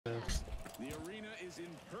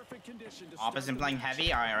Opposite playing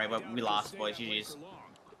heavy. All right, but we lost, boys. GG's.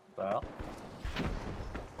 Well,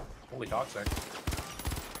 holy toxic.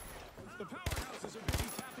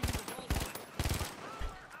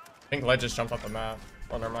 I think Ledge just jumped off the map.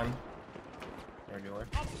 Oh, never mind. Regular.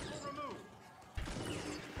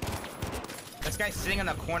 This guy's sitting in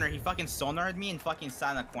the corner. He fucking sonared me and fucking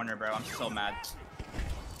sat in the corner, bro. I'm so mad.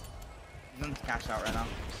 He's gonna cash out right now.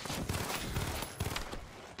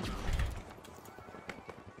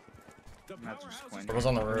 Purple's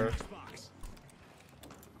on the roof.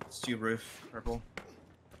 It's 2 roof, purple.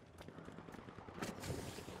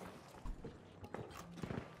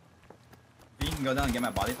 You can go down and get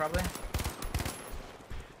my body, probably.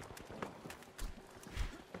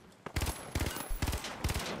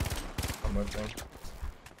 I'm moving.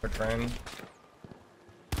 For crane.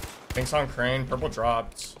 Pink's on crane. Purple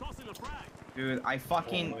dropped. Dude, I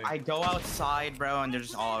go outside, bro, and they're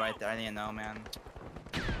just all right there. I didn't know, man.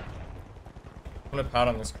 I'm gonna pat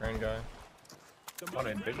on this crane guy. A lot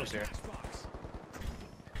of individuals here.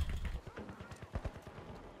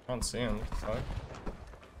 I don't see him. Fuck.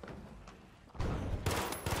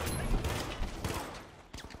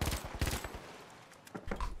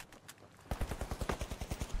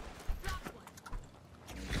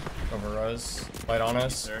 Over-res. Light on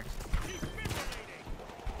us.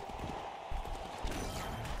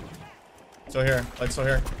 Still here. Light still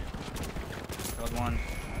here. Killed 1.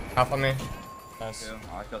 Half on me. Nice. 2.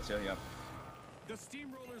 Oh, I killed 2, yep. The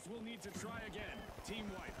steamrollers will need to try again. Team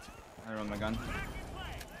wiped. I run my gun.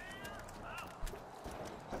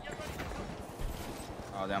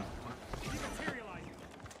 Oh, damn.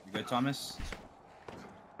 You good, Thomas?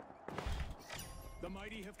 The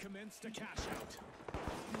mighty have commenced a cash out.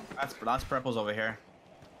 That's purple's over here.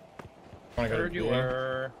 I wanna go to Third you B.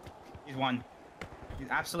 were. He's 1. He's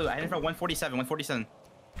absolute. I hit him for 147. 147.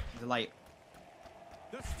 He's a light.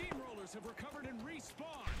 The steamrollers have recovered and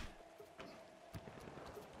respawned.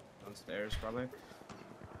 Downstairs, probably.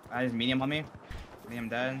 I have medium on me. Medium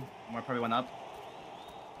dead. More probably went up.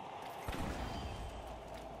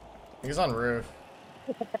 He's on roof.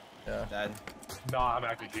 Yeah. Dead. No, I'm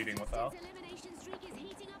actually cheating with that.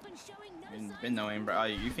 Been knowing, bro.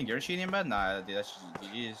 You think you're cheating, bud? Nah, dude, that's just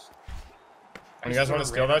GG's. You guys want to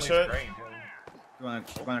steal that shit? You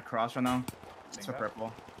wanna cross right now? It's for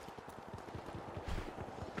purple.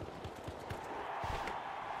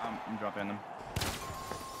 I'm dropping them.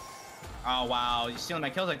 Oh wow, you stealing my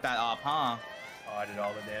kills like that up, huh? Oh, I did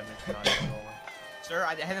all the damage. Sir,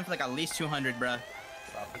 I hit him for like at least 200, bruh.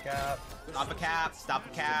 Stop the cap. Stop the cap. Stop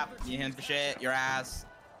the cap. You hit him for shit. Your ass.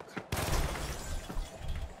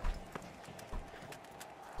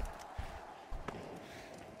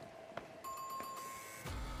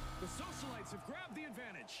 The socialites have grabbed the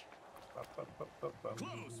advantage.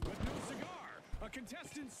 Close, but no cigar. A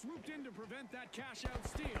contestant swooped in to prevent that cash-out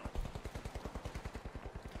steal.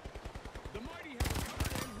 The mighty have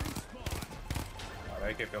recovered and respawned. Oh, that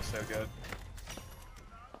AK feels so good.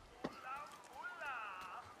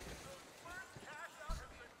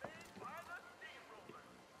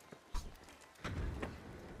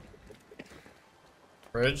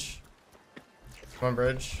 Bridge. Come on,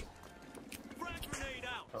 bridge.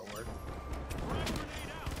 Oh, word.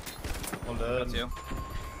 I'm dead. Too.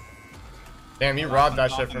 Damn, you robbed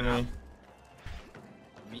that shit from me.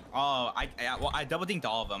 Oh, I double dinked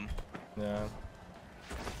all of them. Yeah.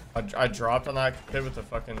 I dropped on that kid with the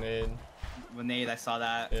fucking nade. With nade, I saw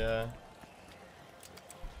that. Yeah.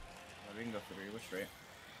 Oh, we can go for 3. We're straight.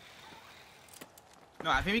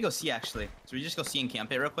 No, I think we go C actually. So we just go C and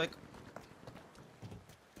camp it real quick.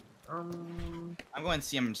 I'm going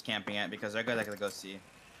C. I'm just camping it because they're good. I gotta go C.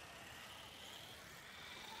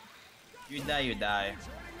 You die, you die.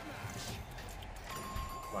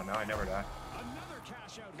 Well, no, I never die. Another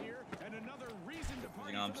cash out here and another reason to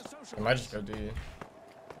party for the socialites. I might just go D.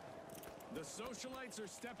 The socialites are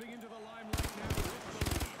stepping into the limelight now with the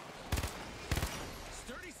lead.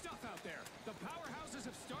 Sturdy stuff out there. The powerhouses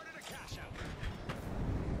have started a cash out.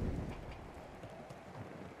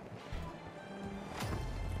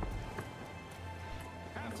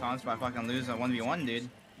 Tom's about to fucking lose a 1v1, dude.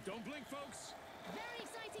 Don't blink, folks.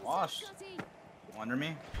 Wash. Wonder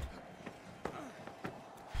me.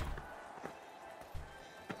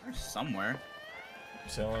 There's somewhere.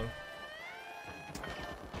 Ceiling.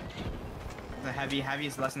 The heavy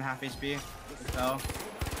is less than half HP. So,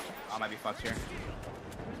 I might be fucked here.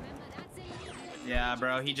 Yeah,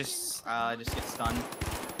 bro, he just gets stunned.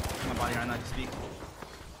 My body right now to speak.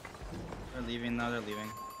 They're leaving though. They're leaving.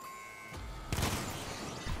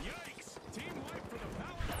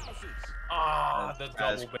 Ah, the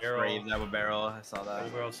That's double barrel. great, double barrel. I saw that. Double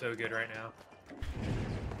barrel's so good right now.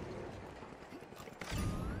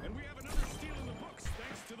 And we have another steal in the books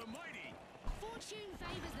thanks to the mighty. Fortune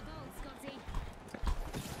favors the bold, Scotty.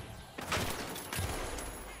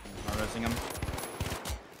 I'm roasting him.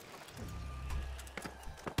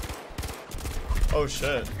 Oh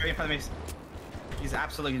shit. Right in front of me. He's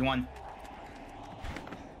absolutely one.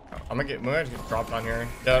 I'm gonna get dropped on here.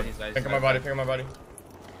 Yep. He's nice, Pick up my nice, body. nice. Pick up my body.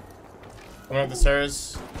 Coming up the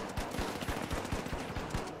stairs.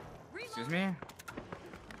 Excuse me?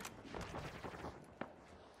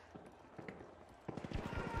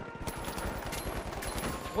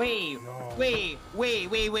 Wait, wait.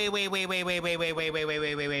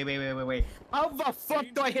 How the fuck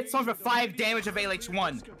do I hit someone for 5 damage of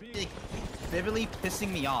ALH1? Like, vividly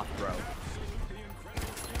pissing me off, bro.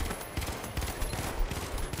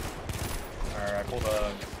 Alright, I pulled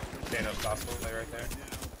a Thanos gospel play right there.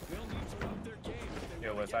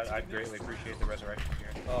 Yo, Liz, I'd greatly appreciate the resurrection here.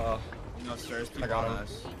 No, sirs, keep I got on him.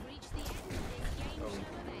 us. We've reached the end of this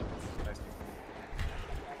game show event.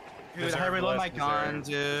 Nice. Dude, I reload my gun,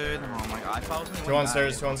 dude. Oh my god, I thought I was only Two one on guy.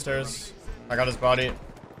 stairs. Two on stairs. I got his body.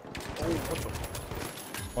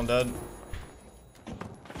 One dead.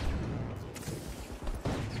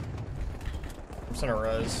 I'm just gonna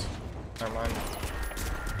res. Never mind.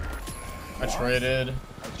 I traded.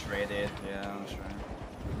 I traded, yeah, I'm sure.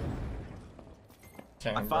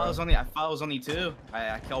 Damn, I thought it was only 2.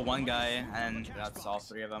 I killed one guy, and that's all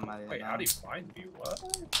 3 of them. I didn't Wait, know. how do you find you?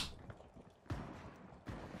 What?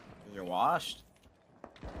 You're washed.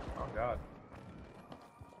 Oh god.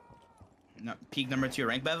 No, peak number 2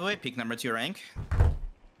 rank, by the way. Peak number 2 rank.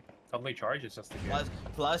 Suddenly charge is just a game.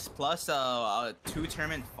 Plus, 2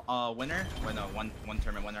 tournament winner. Wait, no, one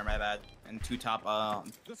tournament winner. My bad. And 2 top,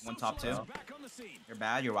 1 top 2. Back on the scene. You're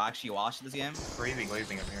bad. You're actually washed this game. Crazy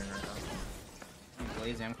glazing up here right now.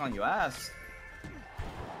 Lazy, I'm calling you ass. The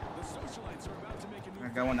socialites are about to make a new I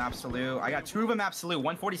got one absolute. I got 2 of them absolute.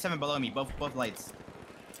 147 below me. Both lights.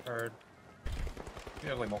 Heard. You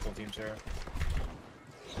have like multiple teams here.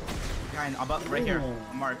 Guy, I'm up right here.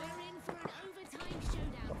 Mark. We're in for an overtime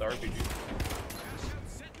showdown. What the RPG? cash out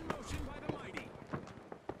set in motion by the mighty.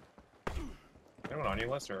 Anyone on your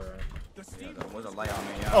list or? The Yeah, steam there was a light on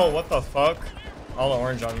me. Yeah. Oh, what the fuck? All the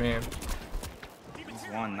orange on me.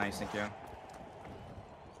 He's one. Nice, thank you.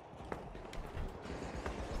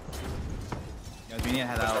 Yo, we need to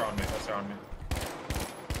head They're out. on me. They're on me.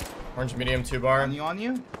 Orange medium 2 bar. On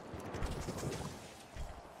you? Wait,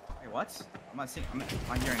 what? I'm not seeing. I'm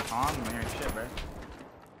not hearing Tom. I'm not hearing shit, bro.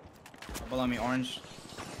 Below me, orange.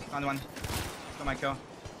 Found one. Got my kill.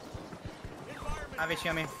 Have HE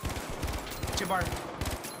on me. 2 bar.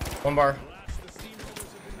 1 bar.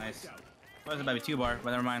 Nice. Thought it was about to be 2 bar,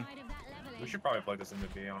 but never mind. Side of that level We should probably play this into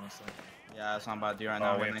B, honestly. Yeah, that's what I'm about to do right Oh,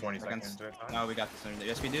 now. we Wait, have 90 20 seconds to it. No, we got this.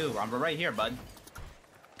 Yes, we do. We're right here, bud.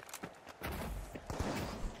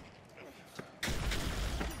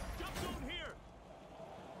 jump zone here.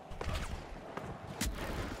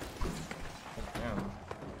 Damn.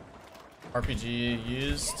 RPG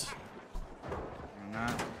used. I'm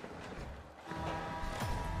not.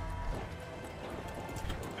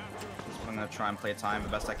 I'm gonna try and play time the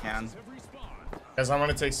best I can. Have respawned. Guys, I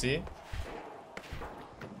want to take C.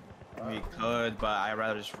 We could, but I'd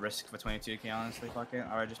rather just risk for 22k, honestly. Fuck it.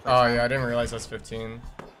 Alright, just play Oh time. yeah, I didn't realize that's 15.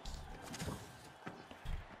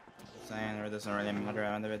 Saying it doesn't really matter at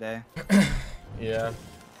the end of the day. Yeah.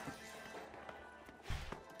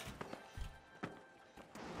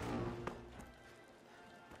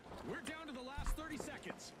 We're down to the last 30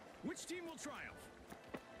 seconds. Which team will triumph?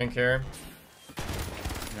 Pink here.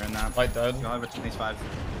 You're in that. Light dead. Go over to these 5.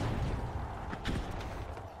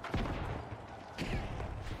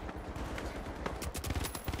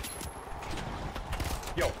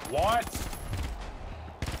 Yo, what?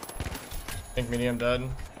 Pink medium dead.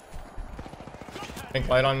 Pink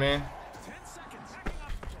light on me. 10 seconds.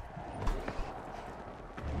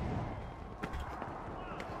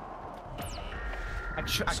 I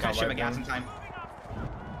Just can't got shoot my light gas down. in time.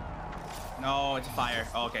 No, it's a fire.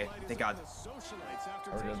 Oh, okay. Thank God. The socialites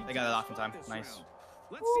after We're good. taking They got it off in time. this Nice. round.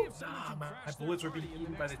 Let's see if someone can my crash their bullets were party being in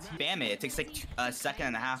eaten by the team. Spam it. It takes like a second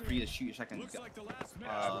and a half for you to shoot your second. Looks like the last match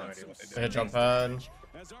I have no had idea what they some did. I hit jump pad.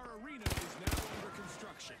 as our arena is now under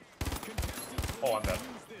construction. Contestants Oh, will I'm dead.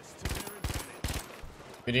 use this to their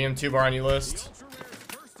advantage. Medium 2 bar on you The list. ultra rares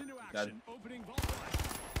burst into Dead. action, opening vault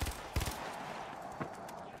light.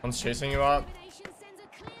 One's chasing you up. elimination sends a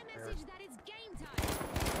clear message that it's game time.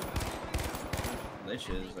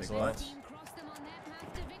 Glitches. Like Well. what? Team crossed them on their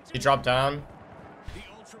path to victory. He dropped down. The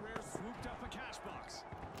ultra rare swooped up a cash box.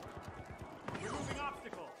 Removing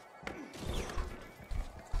obstacle.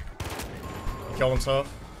 killed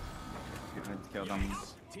himself. I killed him.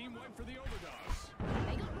 Team wipe for the overdogs.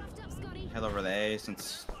 They got roughed up, Scotty. Head over the A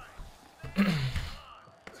since.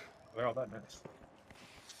 They're all that nice.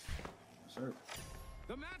 Sure.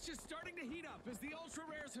 The match is starting to heat up as the ultra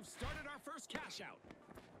rares have started our first cash out.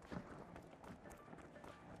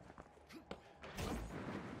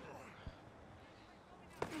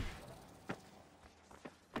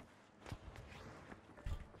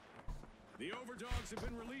 The overdogs have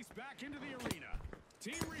been released back into the arena.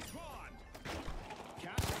 Team respawn. Cash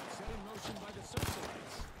out set in motion by the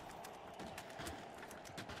socialites.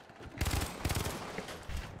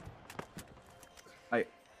 Hi.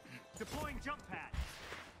 Deploying jump pad.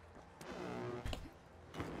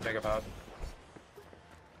 Mega pod.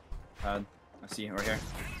 I see right here.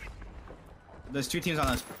 There's two teams on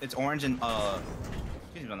us. It's orange and two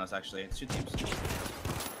teams on us actually. It's two teams.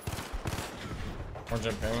 Orange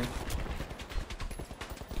and pink.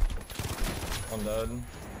 One dead.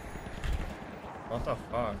 What the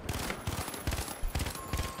fuck?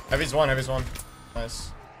 Heavy's one, heavy's one.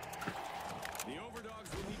 Nice. The overdogs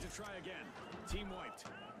will need to try again. Team wiped.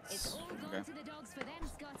 It's all gone to the dogs for them,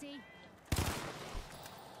 Scotty.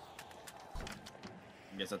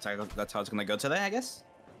 I guess that's how it's gonna go today, I guess.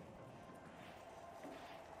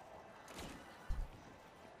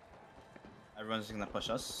 Everyone's just gonna push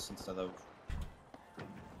us instead of.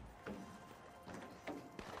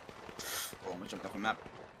 Oh, I'm gonna jump off the map.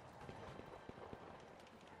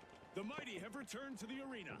 The mighty have returned to the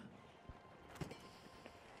arena.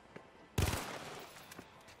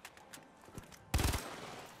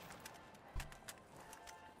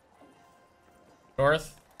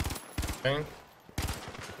 North. Pink.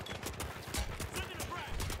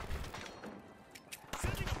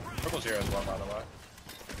 Purple's here as well, by the way.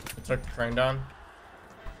 Took the crane down.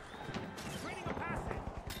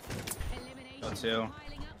 Elimination Go two.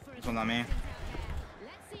 piling up for a This one's on me. contestant out there.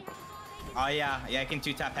 Let's see how far they can Oh yeah, I can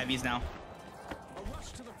two tap heavies now. A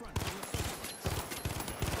rush to the front. from the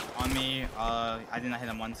socialites. On me, I did not hit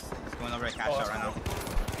him once. He's going over a cash out right now.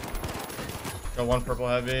 Got one purple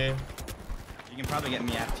heavy. You can probably get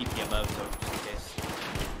me FTP above, so just in case.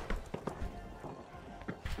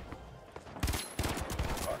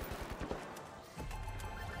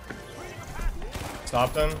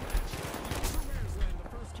 Stopped him. Ultra rares land the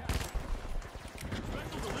first cash out.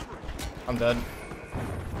 Special delivery. I'm dead.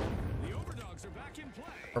 The overdogs are back in play.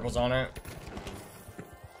 Purple's on it.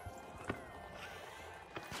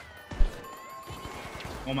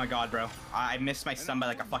 Oh my god, bro. I missed my stun by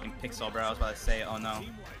like a fucking pixel, bro. I was about to say, oh no.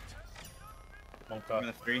 Team wiped. Monked I'm up.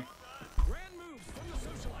 gonna 3. Grand moves from the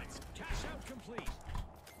socialites. Cash out complete.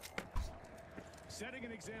 Setting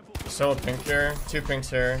an example. Still a pink here. Two pinks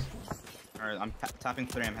here. Alright, I'm tapping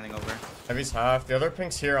 3. I'm heading over. Heavy's half. The other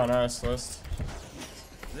pink's here on us list.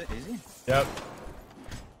 Is it easy? Yep.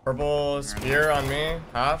 Purple spear on me.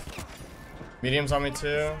 Half. Medium's on me too.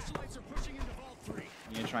 Socialites are pushing into vault 3.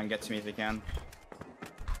 You can try and get to me if you can.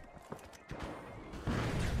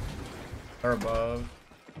 Or above.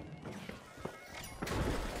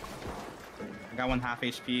 I got one half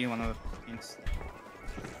HP, one of the pinks.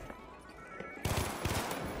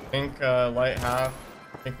 Pink light half.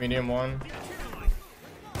 Pink medium one.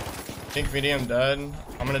 Pink medium dead.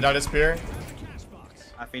 I'm gonna die to spear. Cash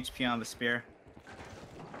box. Half HP on the spear.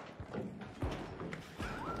 Good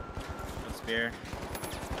spear.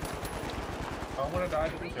 I want to die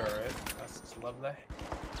to the turret. That's just lovely.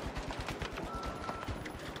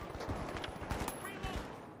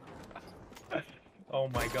 Oh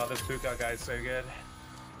my god, this Puka guy is so good.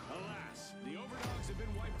 Alas, the overdogs have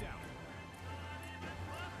been wiped out.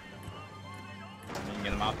 You can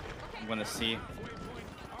get him up. I'm gonna see. Halfway point,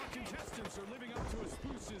 our contestants are living up to a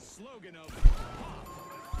Spoose's slogan of excitement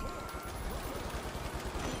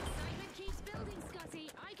keeps building, Scotty.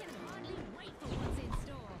 I can hardly wait for what's in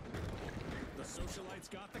store. the socialites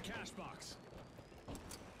got the cash box.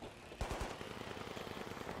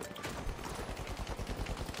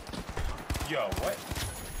 Yo, what?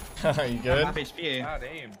 You good? Half HP. Bad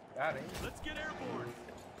aim. Bad aim. Let's get airborne.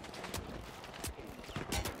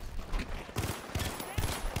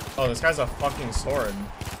 Oh, this guy's a fucking sword.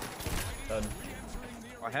 Dead.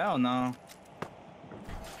 Oh hell no.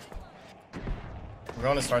 We're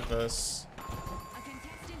going to start this. A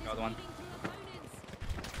contestant Got is one. moving through opponents.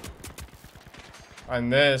 I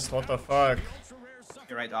missed. What the fuck? The ultra rares suffer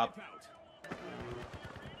You're right, a up. wipeout.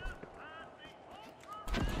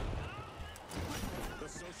 The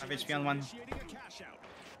socialites HP on are one. initiating a cash out.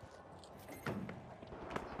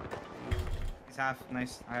 He's half.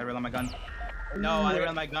 Nice. I reload my gun. No, I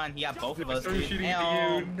reload my gun. He got both of I us. started Dude. shooting at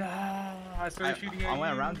Damn. you. Nah, I started shooting at I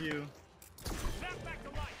went you. around you. Snap back to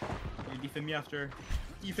life. You defib me after.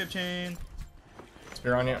 Defib chain.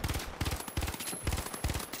 Spear on you.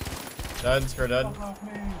 Dead, spear dead. I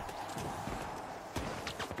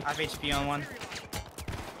have HP on one.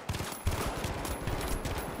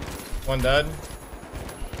 One dead.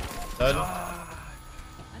 Dead. A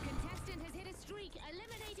contestant has hit a streak,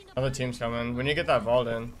 eliminating a Other team's coming. We need to get that vault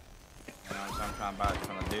in. You know what I'm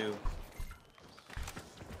trying to do.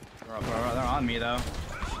 They're on me though.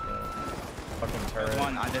 Fucking turret. There's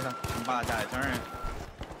one. I'm about to die. Turret.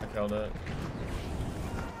 I killed it.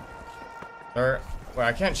 There. Wait,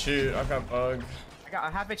 I can't shoot. I've got bug. I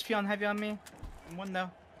have HP on heavy on me. One though.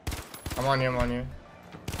 I'm on you. I'm on you.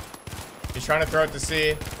 He's trying to throw it to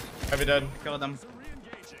C. Heavy dead. Killed him.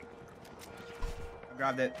 I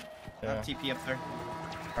grabbed it. Yeah. TP up there.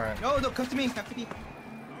 All right. No, come to me. Come to me.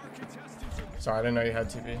 Sorry, I didn't know you had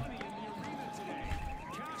TP. extra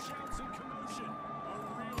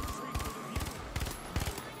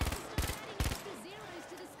zeros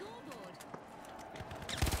to the scoreboard.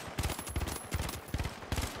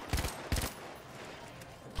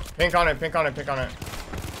 Pink on it. Pink on it. Pink on it.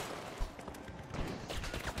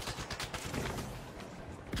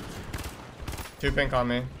 Two pink on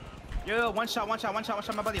me. Yo, one shot, my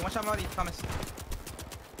buddy, Thomas.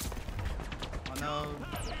 Oh no.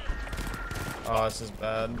 Oh, this is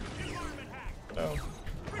bad. No.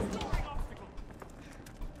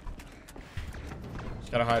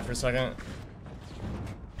 Just gotta hide for a second.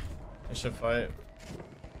 I should fight.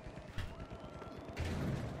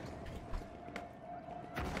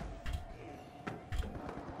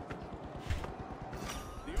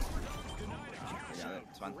 Got it,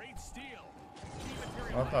 it's fine.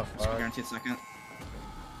 What the fuck? Guaranteed second.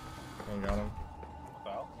 I got him.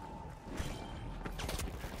 Well,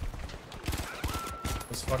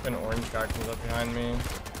 This fucking orange guy comes up behind me. It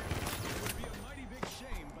would be a mighty big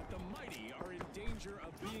shame, but the mighty are in danger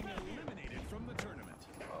of being eliminated from the tournament.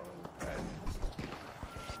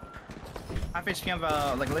 I have HP of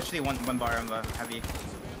like literally one bar of heavy.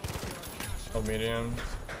 Oh, medium.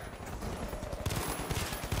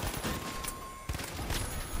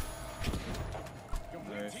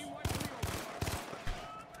 Nice. Team wipe for the overtime.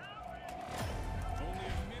 Only a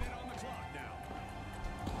minute on the clock now.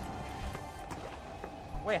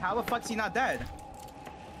 Wait, how the fuck's he not dead?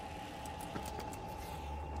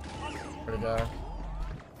 Where'd he go?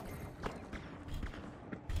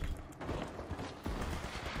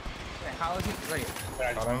 Wait, how is he? Wait.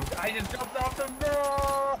 Got him. I just jumped off the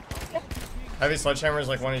bro. Heavy sledgehammer is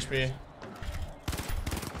like 1 HP.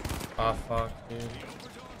 Ah, fuck, dude.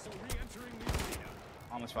 Underdogs are re-entering the arena.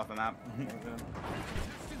 Almost off the map.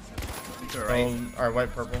 To the right. Gold, or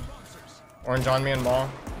white, purple. Orange on me and ball.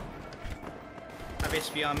 I have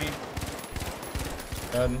HP on me.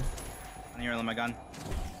 Dead. I need to reload my gun.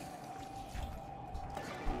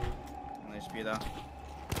 Only HP though.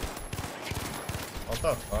 What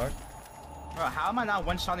the fuck? Bro, how am I not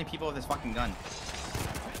one-shotting people with this fucking gun?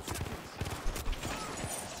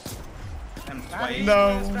 Them twice.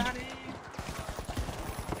 No.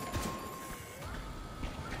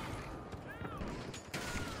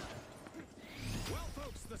 Well,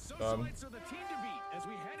 folks, the socialites are the team to beat as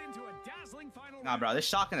we head into a dazzling final. Nah, bro, this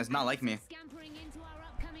shotgun is not like me. Scampering into our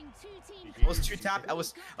upcoming two-team I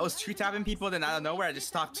was two tapping people, then out of nowhere I just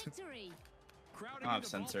stopped. victory. Crowding I have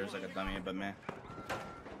into vault sensors like a one. dummy, but man.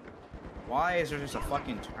 Why is there just a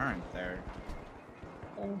fucking turn there?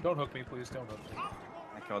 Oh, don't hook me, please. Don't hook me.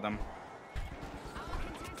 I killed him. Our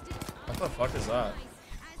contestants What are the fuck is that? as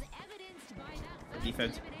evidenced by that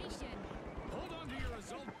Defense. first elimination. Hold on to your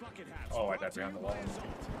result bucket hats. Oh, I died behind the wall.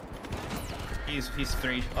 He's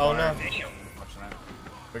three. Oh, no. Damn. Watching that.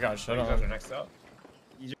 We got shit You guys are on. next up.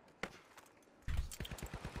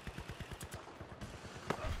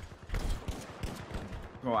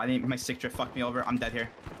 Bro, I need my stick drift fucked me over. I'm dead here.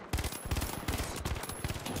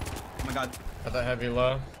 Oh my god. Got that heavy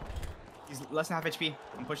low. He's less than half HP.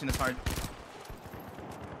 I'm pushing this hard.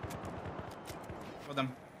 Kill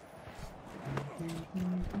them.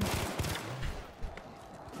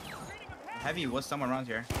 Heavy was somewhere around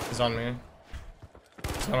here. He's on me.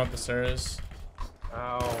 He's going up the stairs.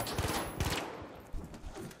 Ow.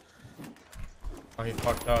 Oh, he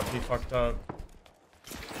fucked up. He fucked up.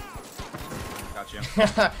 Got you.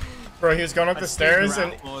 Bro, he was going up the stairs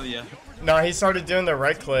and Yeah. no, he started doing the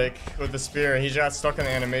right click with the spear. He just got stuck in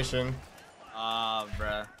the animation. Ah,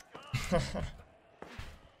 bruh.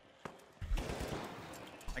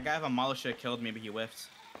 That guy with a model should have killed me, but he whiffed.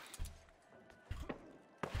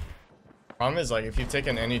 Problem is, like, if you've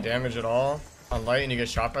taken any damage at all on light and you get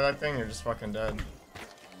shot by that thing, you're just fucking dead.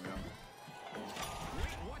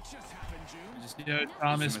 What just happened, June? Just Yeah,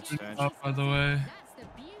 Thomas Too much picked up, by the way. That's the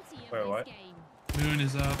beauty Wait, what? Game. Moon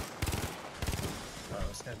is up. Oh,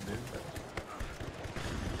 it's kind of new, but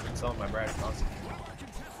I'm selling my brand constantly. One of our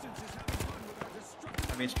contestants is having fun with our destructive.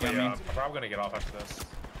 Have HP But on yeah, me. I'm probably gonna get off after this.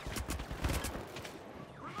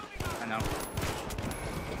 I know.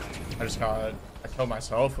 I killed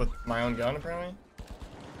myself with my own gun apparently.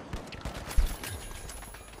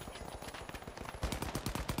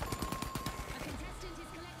 A contestant is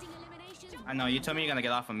collecting eliminations. I know. You told me you're gonna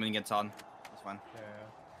get off when Moon gets on. That's fine. Yeah.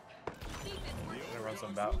 Defense works. I'm gonna run some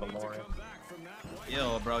about Valorant. Come back from that white.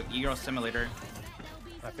 Yo, bro. E-Girl Simulator. There'll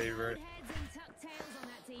be My some favorite. heads and tuck tails on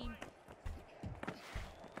that team.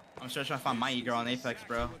 I'm sure trying to find my E-Girl on Apex,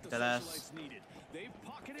 bro. What the Deadass. Socialites needed. They've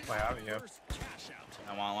pocketed Why haven't their you? first cash out.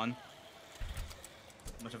 I want one.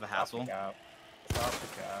 Too much of a Stop hassle. the cap. Stop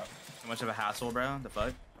the cap. Too much of a hassle, bro. The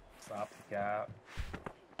fuck? Stop the cap.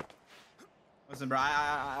 Listen, bro.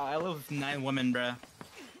 I live with 9 women, bro.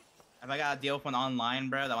 If I gotta deal with one online,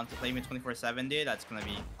 bro, that wants to play me 24/7, dude, that's gonna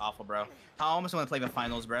be awful, bro. I almost want to play the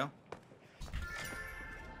finals, bro.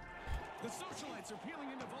 The Socialites are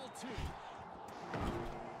peeling into Vault 2.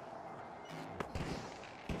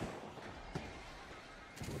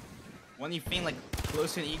 One thing like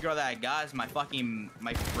close to an E-Girl that I got is my friend.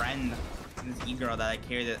 This E-Girl that I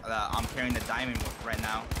carry that I'm carrying the diamond with right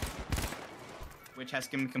now, which has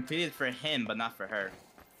been completed for him, but not for her.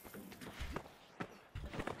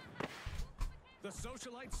 The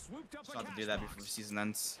Socialites swooped up So a I'll have to do cash that box. before season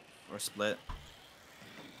ends or split.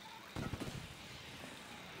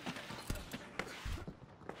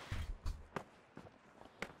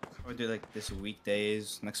 Or do like this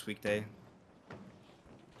weekdays, next weekday.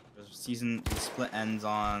 The split ends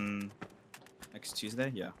on next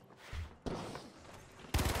Tuesday? Yeah.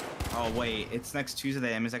 Oh wait, it's next Tuesday.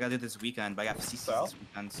 That means I gotta do this weekend, but I got CC So? this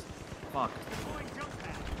weekend. Fuck.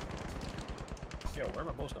 Yo, where are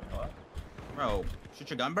my bullets going? Bro, shoot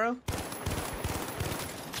your gun, bro?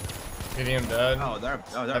 Medium dead. Oh, they're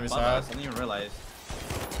Heavy above side. us. I didn't even realize.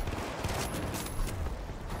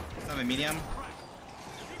 It's not a medium.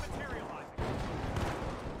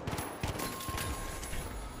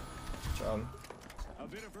 Job. A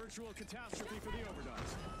bit of virtual catastrophe for the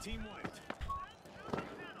Overdogs. Team wiped.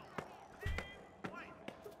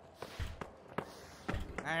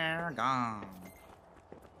 They're gone.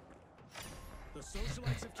 The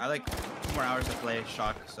Socialites have I like 2 more hours to play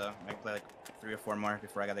Shawk, so I can play like 3 or 4 more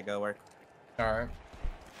before I gotta go work. Alright.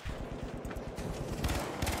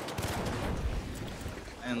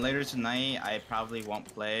 And later tonight, I probably won't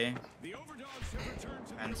play The Overdogs have returned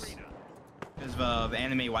to Hence- the arena. because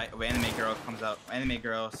the anime girl comes out. Anime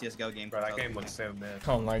girl CS:GO game. Bro, Comes that out game this looks so mid.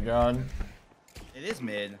 Oh my god. It is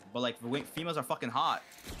mid, but like females are fucking hot.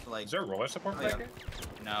 So, like, Is there roller support for Oh, that yeah.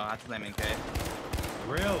 game? no, I have to play MK.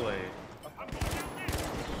 Really?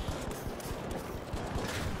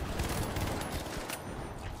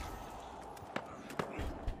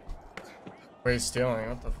 Wait, he's stealing.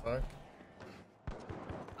 What the fuck?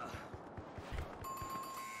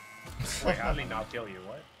 Wait, how did he not kill you?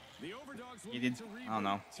 What? The Overdogs He looking did. to I don't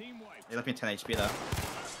know. reboot. Team wiped. They left me 10 HP though.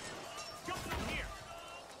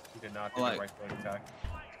 He did not do Like- the right foot attack.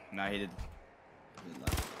 No, he did. He did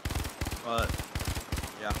left. But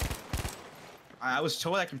yeah, I was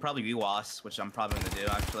told I can probably rewas, which I'm probably gonna do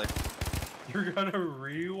actually. You're gonna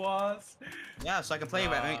rewas? Yeah, so I can play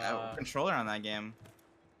Nah. a controller on that game.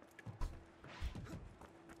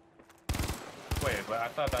 Wait, but I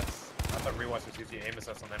thought rewas was usually aim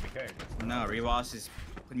assist on MK. No, rewas is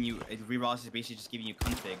putting you. Rewas is basically just giving you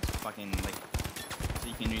configs, fucking like, so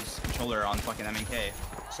you can use controller on fucking MK.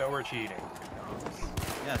 So we're cheating.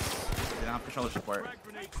 Yes, they don't have controller support. Frag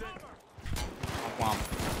grenade set. Womp.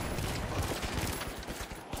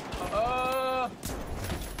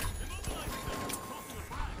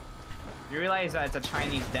 You realize that it's a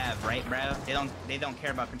Chinese dev, right, bro? They don't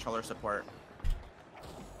care about controller support.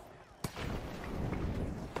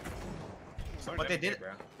 So But they MK, did-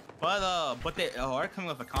 bro. But they are coming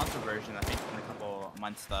with a console version, I think, in a couple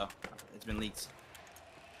months though. It's been leaked.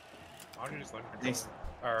 Why don't you just learn Thanks.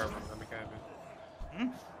 controller? Or MK, man. Hmm?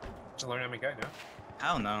 Just learn MK, no?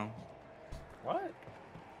 I don't know. What?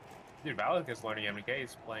 Dude, Valak is learning MK.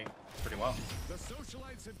 He's playing pretty well. The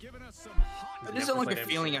Socialites have given us some hot. I just don't like the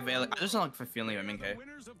feeling of it. I just don't like the feeling of The MK.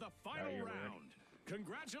 winners of the final you're weird. round.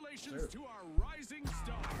 Congratulations to our rising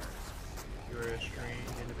stars. You're a strange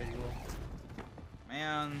individual.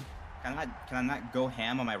 Man, can I not go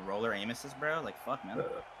ham on my roller aim assist, bro? Like fuck, man.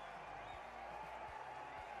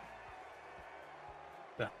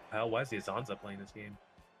 The hell was the Azanza playing this game?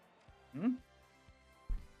 Hmm?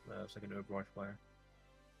 It's like an Overwatch player.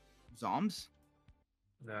 Zombs?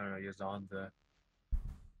 No, Yazanza.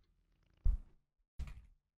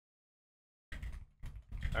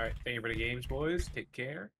 Alright, thank you for the games, boys. Take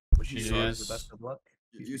care. Wish you GGs. guys the best of luck.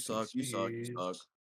 You suck. You suck. You suck.